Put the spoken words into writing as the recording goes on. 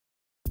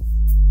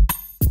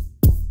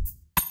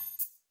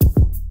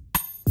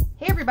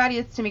Hey everybody,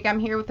 it's TMIKA. I'm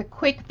here with a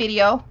quick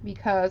video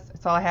because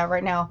it's all I have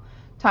right now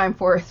time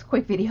for is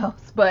quick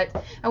videos.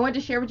 But I wanted to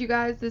share with you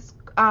guys this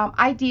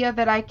idea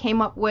that I came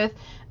up with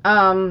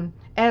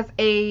as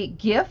a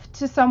gift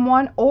to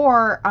someone,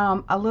 or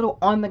a little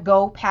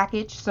on-the-go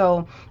package.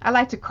 So I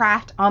like to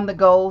craft on the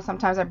go.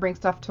 Sometimes I bring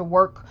stuff to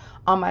work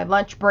on my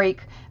lunch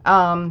break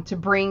to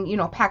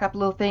bring, pack up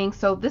little things.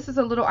 So this is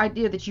a little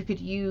idea that you could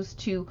use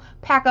to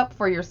pack up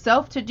for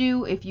yourself to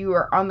do if you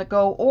are on the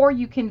go, or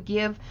you can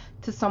give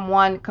to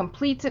someone,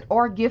 complete it,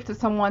 or give to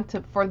someone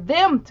for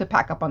them to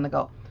pack up on the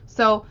go.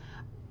 So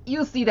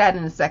you'll see that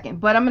in a second,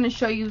 but I'm going to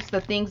show you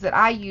the things that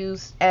I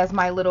use as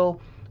my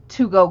little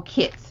to-go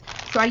kits.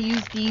 So I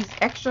use these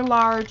extra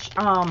large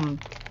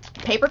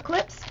paper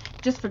clips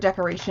just for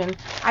decoration.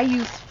 I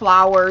use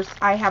flowers.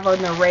 I have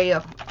an array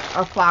of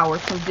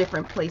flowers from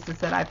different places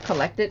that I've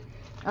collected.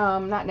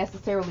 Not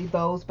necessarily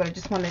those, but I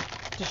just wanted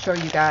to show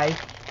you guys.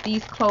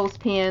 These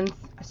clothespins,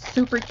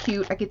 super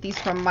cute. I get these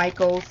from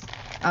Michael's.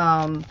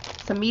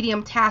 Some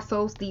medium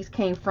tassels. These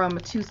came from a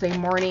Tuesday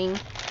Morning.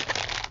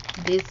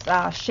 This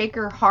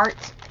shaker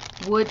heart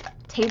wood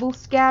table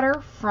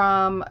scatter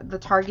from the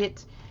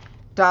Target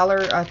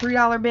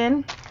 $3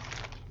 bin.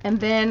 And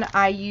then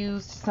I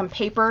used some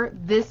paper.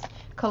 This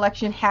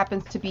collection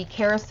happens to be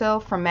Carousel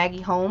from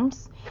Maggie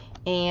Holmes,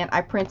 and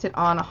I printed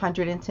on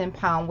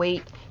 110-pound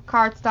weight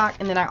cardstock.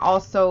 And then I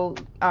also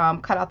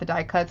cut out the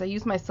die cuts. I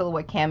use my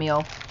Silhouette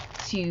Cameo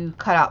to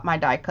cut out my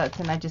die cuts,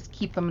 and I just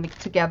keep them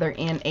together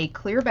in a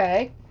clear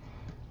bag.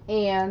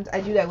 And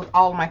I do that with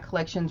all of my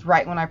collections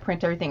right when I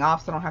print everything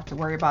off, so I don't have to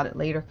worry about it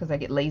later because I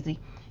get lazy.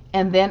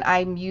 And then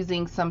I'm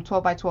using some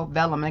 12x12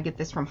 vellum, and I get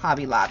this from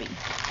Hobby Lobby.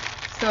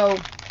 So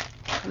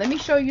let me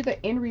show you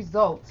the end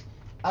result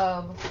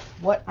of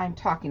what I'm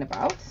talking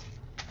about.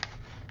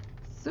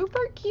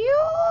 Super cute!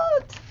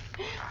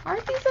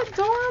 Aren't these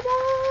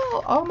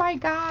adorable? Oh my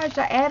gosh,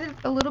 I added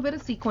a little bit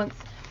of sequins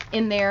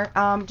in there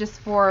just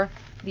for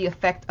the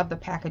effect of the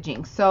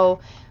packaging.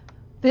 So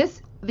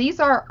these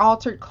are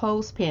altered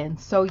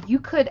clothespins, so you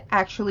could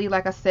actually,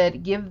 like I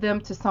said, give them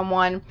to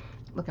someone.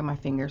 Look at my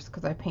fingers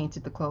because I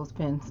painted the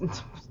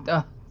clothespins.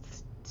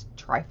 It's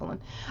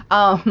trifling.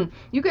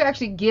 You could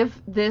actually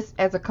give this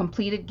as a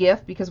completed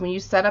gift, because when you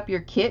set up your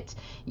kit,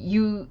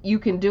 you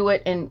can do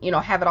it and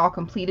have it all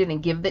completed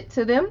and give it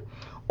to them.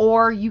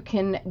 Or you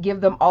can give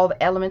them all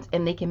the elements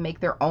and they can make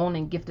their own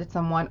and gift it to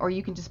someone, or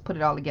you can just put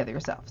it all together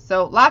yourself.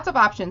 So lots of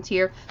options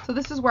here. So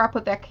this is where I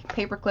put that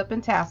paper clip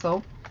and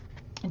tassel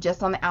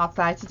just on the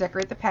outside to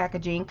decorate the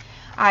packaging.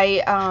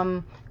 I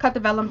cut the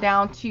vellum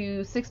down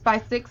to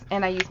 6x6,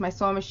 and I used my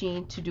sewing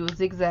machine to do a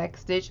zigzag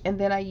stitch, and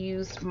then I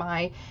used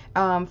my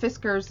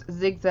Fisker's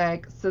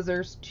zigzag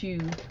scissors to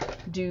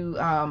do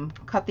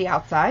cut the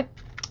outside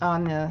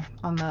on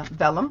the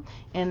vellum.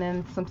 And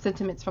then some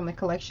sentiments from the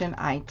collection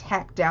I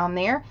tacked down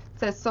there. It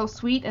says "So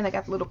Sweet," and I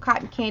got the little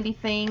cotton candy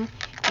thing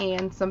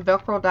and some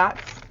Velcro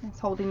dots. It's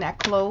holding that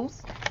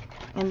closed.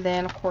 And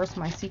then of course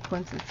my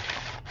sequences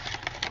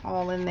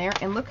all in there.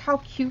 And look how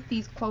cute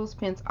these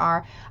clothespins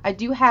are. I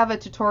do have a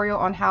tutorial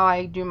on how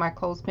I do my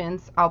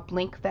clothespins. I'll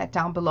link that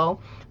down below,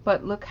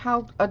 but look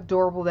how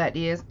adorable that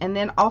is. And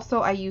then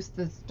also I used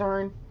the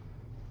Stern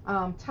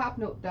top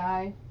note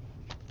die,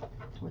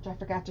 which I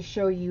forgot to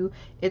show you.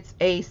 It's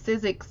a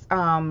CHIC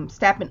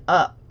Stampin'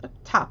 Up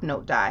top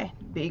note die,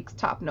 big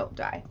top note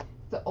die.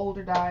 It's an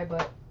older die,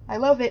 but I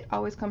love it.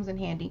 Always comes in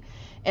handy.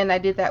 And I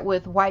did that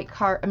with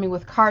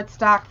with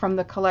cardstock from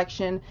the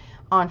collection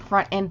on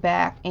front and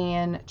back,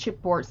 and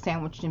chipboard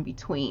sandwiched in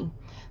between.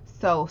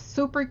 So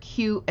super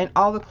cute. And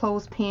all the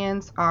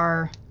clothespins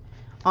are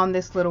on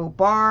this little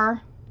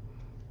bar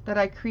that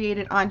I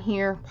created on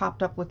here,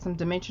 popped up with some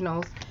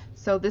dimensionals.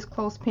 So this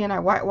clothespin I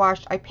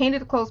whitewashed. I painted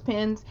the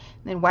clothespins,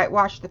 then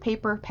whitewashed the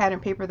paper, pattern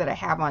paper that I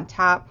have on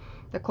top.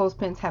 The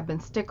clothespins have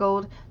been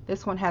stickled.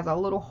 This one has a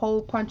little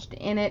hole punched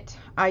in it.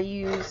 I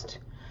used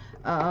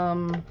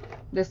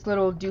this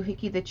little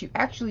doohickey that you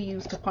actually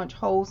use to punch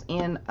holes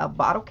in a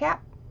bottle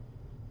cap.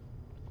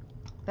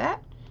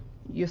 That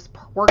just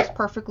works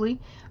perfectly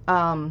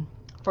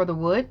for the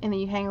wood. And then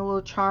you hang a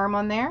little charm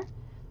on there.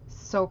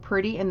 So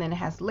pretty. And then it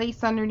has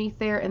lace underneath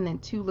there, and then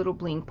two little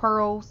bling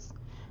pearls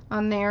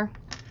on there.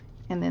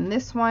 And then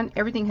this one,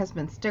 everything has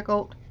been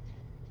stickled.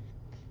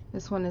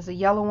 This one is a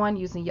yellow one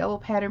using yellow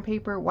pattern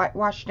paper,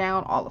 whitewashed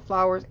down all the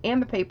flowers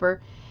and the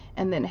paper.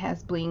 And then it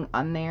has bling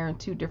on there and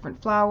two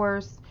different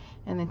flowers,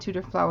 and then two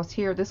different flowers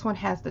here. This one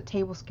has the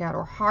table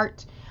scatter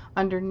heart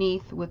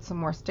underneath with some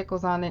more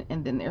stickles on it,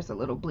 and then there's a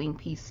little bling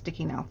piece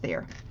sticking out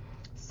there.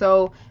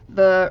 So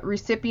the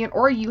recipient,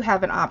 or you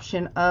have an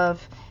option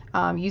of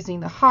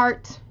using the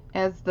heart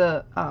as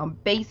the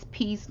base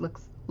piece.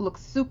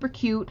 Looks super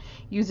cute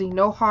using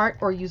no heart,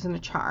 or using a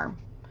charm.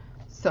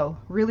 So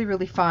really,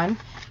 really fun.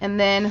 And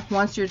then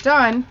once you're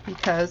done,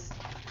 because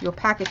you'll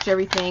package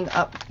everything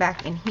up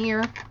back in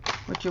here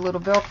with your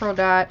little Velcro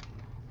dot,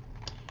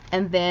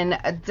 and then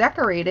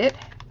decorate it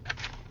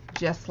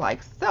just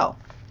like so.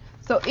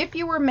 So if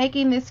you were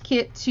making this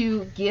kit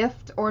to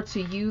gift or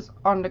to use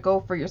on the go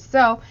for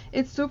yourself,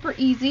 it's super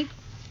easy.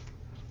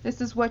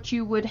 this is what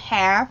you would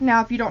have.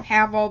 Now, if you don't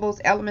have all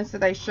those elements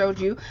that I showed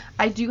you,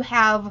 I do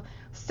have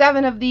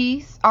 7 of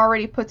these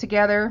already put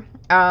together.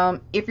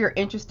 If you're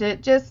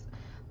interested, just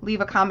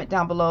leave a comment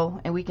down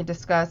below and we can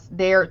discuss.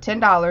 They're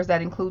 $10.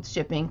 That includes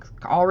shipping.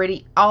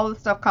 Already, all the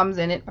stuff comes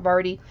in it. I've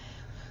already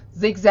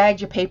zigzagged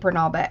your paper and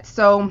all that.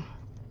 So,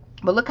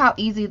 but look how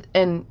easy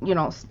and, you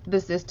know,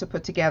 this is to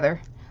put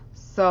together.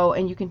 So,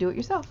 and you can do it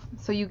yourself.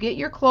 So you get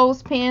your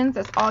clothespins.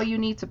 That's all you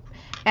need to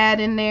add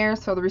in there.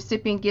 So the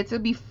recipient gets,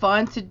 it'll be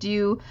fun to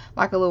do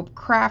like a little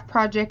craft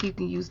project. You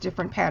can use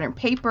different pattern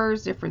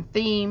papers, different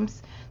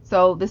themes.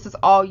 So this is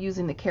all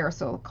using the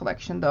carousel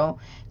collection though.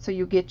 So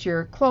you get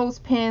your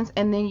clothespins,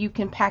 and then you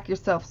can pack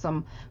yourself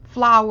some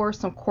flowers,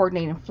 some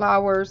coordinating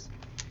flowers.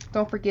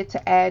 Don't forget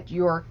to add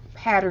your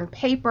pattern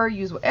paper.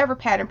 Use whatever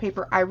pattern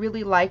paper. I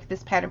really like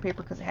this pattern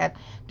paper because it had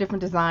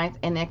different designs,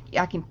 and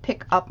I can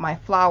pick up my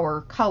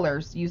flower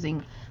colors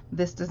using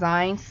this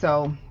design.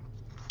 So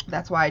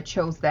that's why I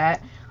chose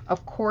that.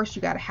 Of course,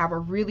 you got to have a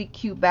really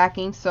cute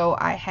backing. So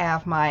I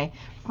have my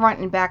front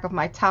and back of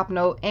my top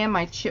note and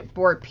my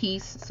chipboard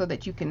piece so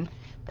that you can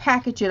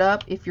package it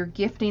up if you're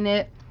gifting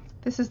it.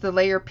 This is the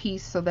layer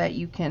piece so that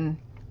you can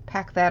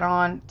pack that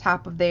on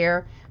top of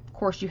there. Of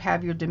course, you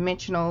have your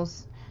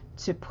dimensionals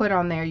to put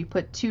on there. You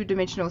put 2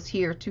 dimensionals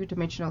here, 2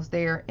 dimensionals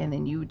there, and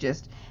then you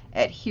just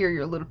adhere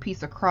your little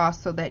piece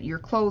across so that your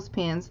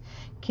clothespins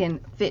can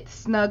fit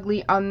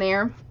snugly on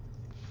there.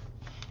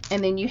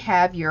 And then you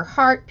have your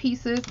heart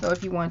pieces. So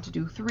if you want to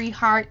do 3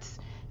 hearts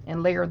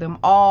and layer them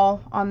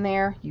all on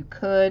there, you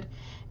could.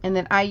 And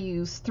then I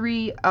use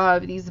 3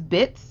 of these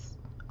bits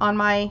on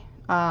my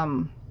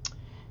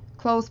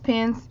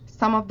clothespins.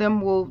 Some of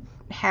them will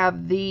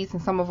have these,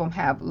 and some of them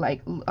have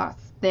like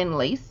thin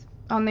lace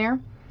on there.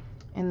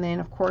 And then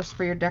of course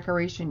for your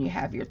decoration you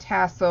have your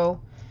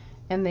tassel,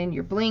 and then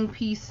your bling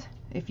piece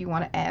if you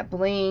want to add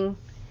bling,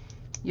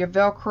 your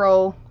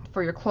velcro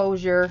for your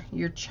closure,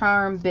 your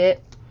charm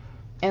bit,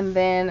 and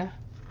then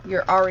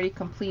your already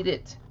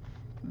completed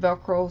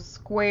velcro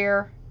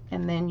square,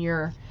 and then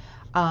your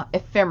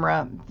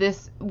ephemera.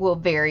 This will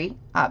vary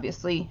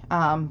obviously,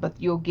 but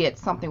you'll get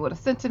something with a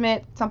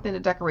sentiment, something to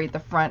decorate the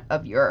front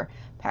of your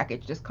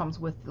package. Just comes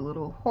with the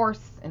little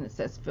horse and it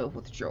says filled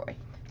with joy.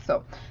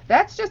 So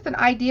that's just an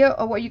idea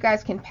of what you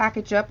guys can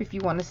package up if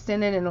you want to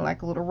send it in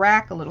like a little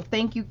rack, a little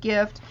thank you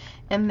gift,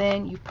 and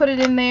then you put it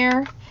in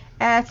there,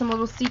 add some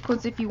little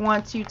sequins if you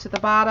want to the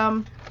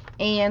bottom,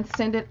 and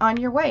send it on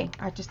your way.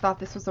 I just thought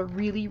this was a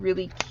really,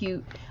 really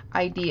cute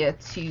idea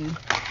to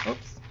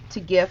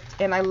gift,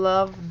 and I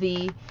love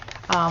the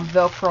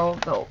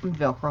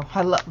velcro.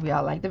 I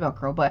like the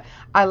velcro, but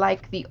I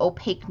like the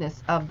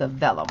opaqueness of the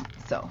vellum.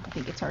 So I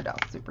think it turned out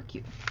super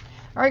cute.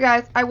 All right,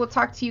 guys, I will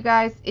talk to you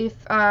guys if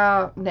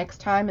next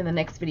time in the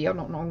next video. I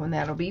don't know when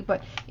that'll be,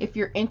 but if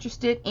you're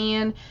interested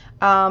in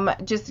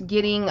just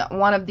getting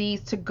one of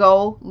these to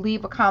go,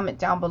 leave a comment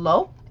down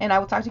below, and I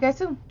will talk to you guys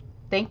soon.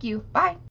 Thank you. Bye.